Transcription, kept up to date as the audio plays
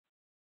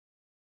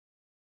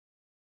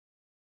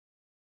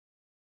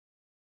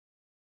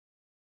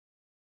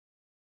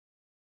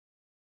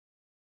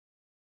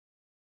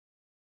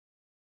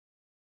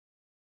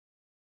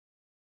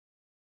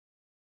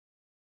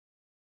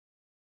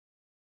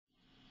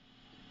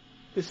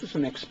This is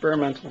an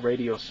experimental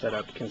radio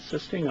setup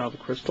consisting of a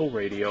crystal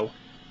radio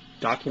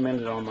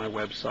documented on my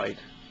website.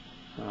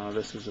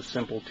 This is a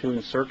simple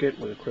tuned circuit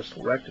with a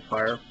crystal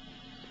rectifier.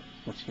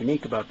 What's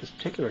unique about this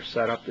particular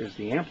setup is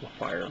the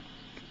amplifier.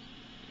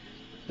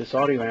 This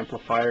audio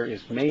amplifier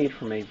is made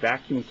from a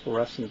vacuum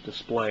fluorescent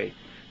display.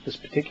 This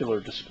particular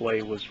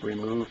display was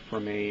removed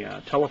from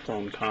a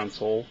telephone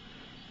console,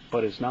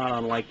 but is not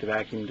unlike the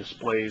vacuum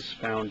displays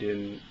found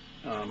in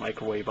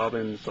microwave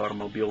ovens,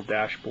 automobile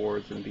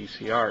dashboards, and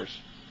VCRs.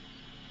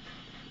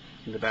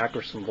 In the back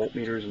are some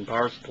voltmeters and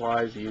power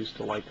supplies used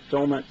to light the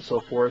filament and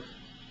so forth.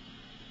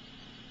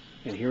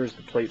 And here's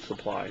the plate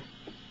supply.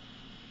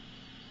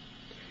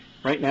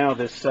 Right now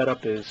this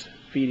setup is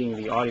feeding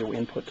the audio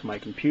input to my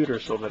computer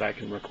so that I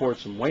can record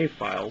some wave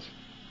files.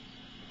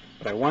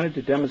 But I wanted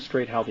to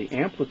demonstrate how the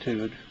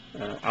amplitude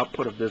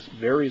output of this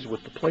varies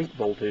with the plate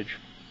voltage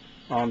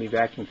on the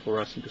vacuum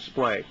fluorescent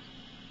display.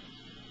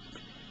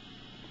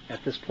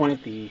 At this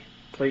point the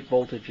plate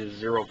voltage is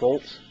 0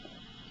 volts.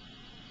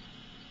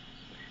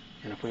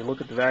 And if we look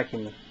at the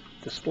vacuum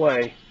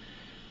display,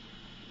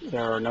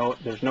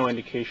 there's no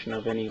indication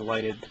of any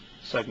lighted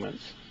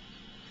segments.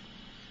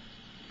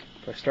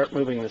 If I start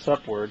moving this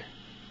upward,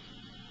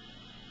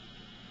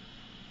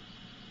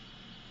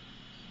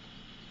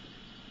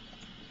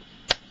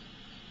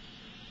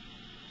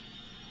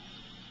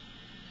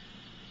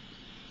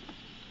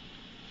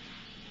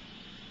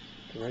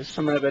 there is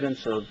some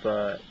evidence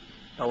of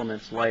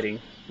elements lighting.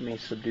 Let me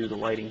subdue the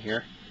lighting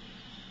here.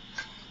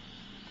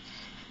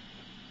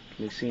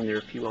 Can be seen there are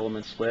a few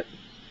elements lit.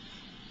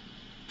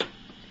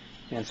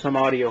 And some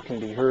audio can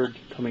be heard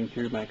coming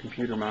through my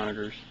computer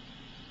monitors.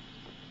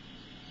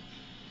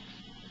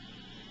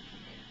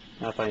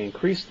 Now if I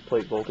increase the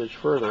plate voltage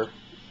further,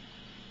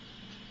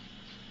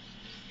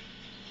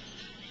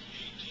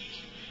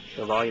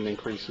 the volume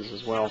increases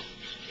as well.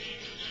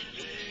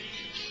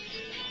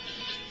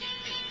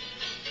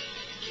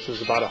 This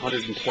is about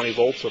 120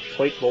 volts of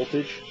plate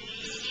voltage.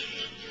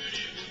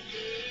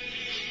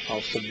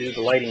 I'll subdue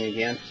the lighting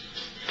again.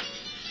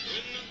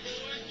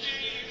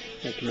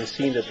 It can be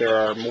seen that there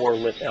are more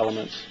lit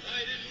elements.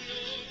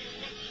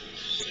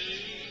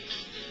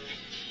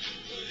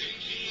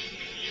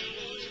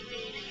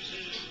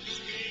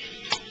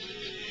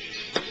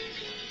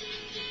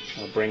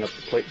 I'll bring up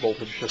the plate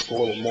voltage just a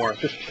little more.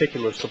 This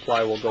particular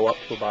supply will go up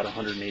to about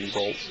 180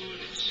 volts.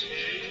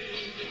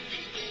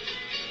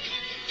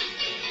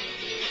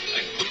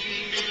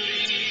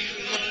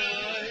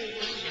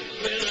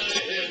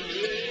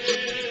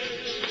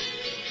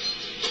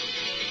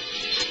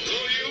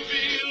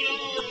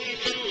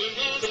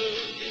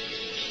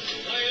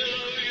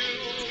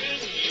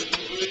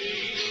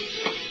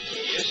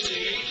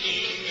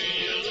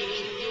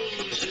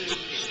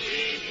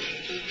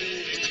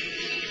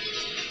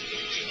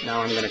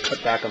 Now I'm going to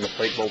cut back on the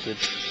plate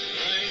voltage.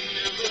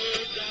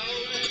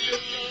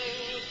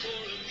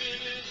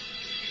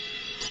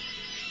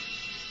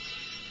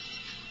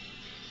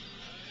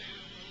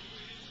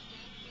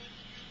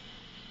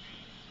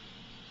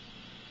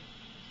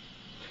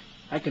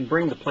 I can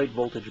bring the plate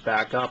voltage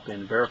back up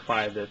and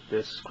verify that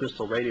this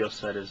crystal radio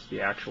set is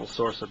the actual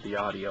source of the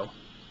audio.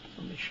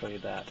 Let me show you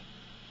that.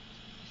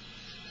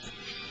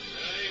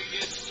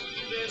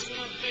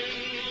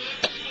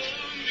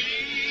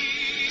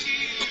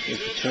 Here's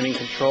the tuning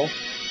control.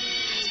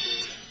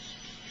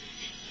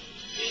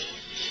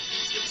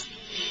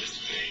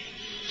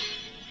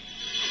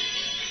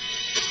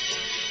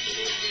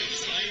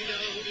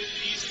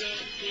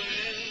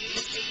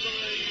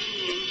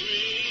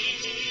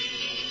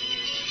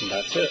 And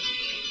that's it.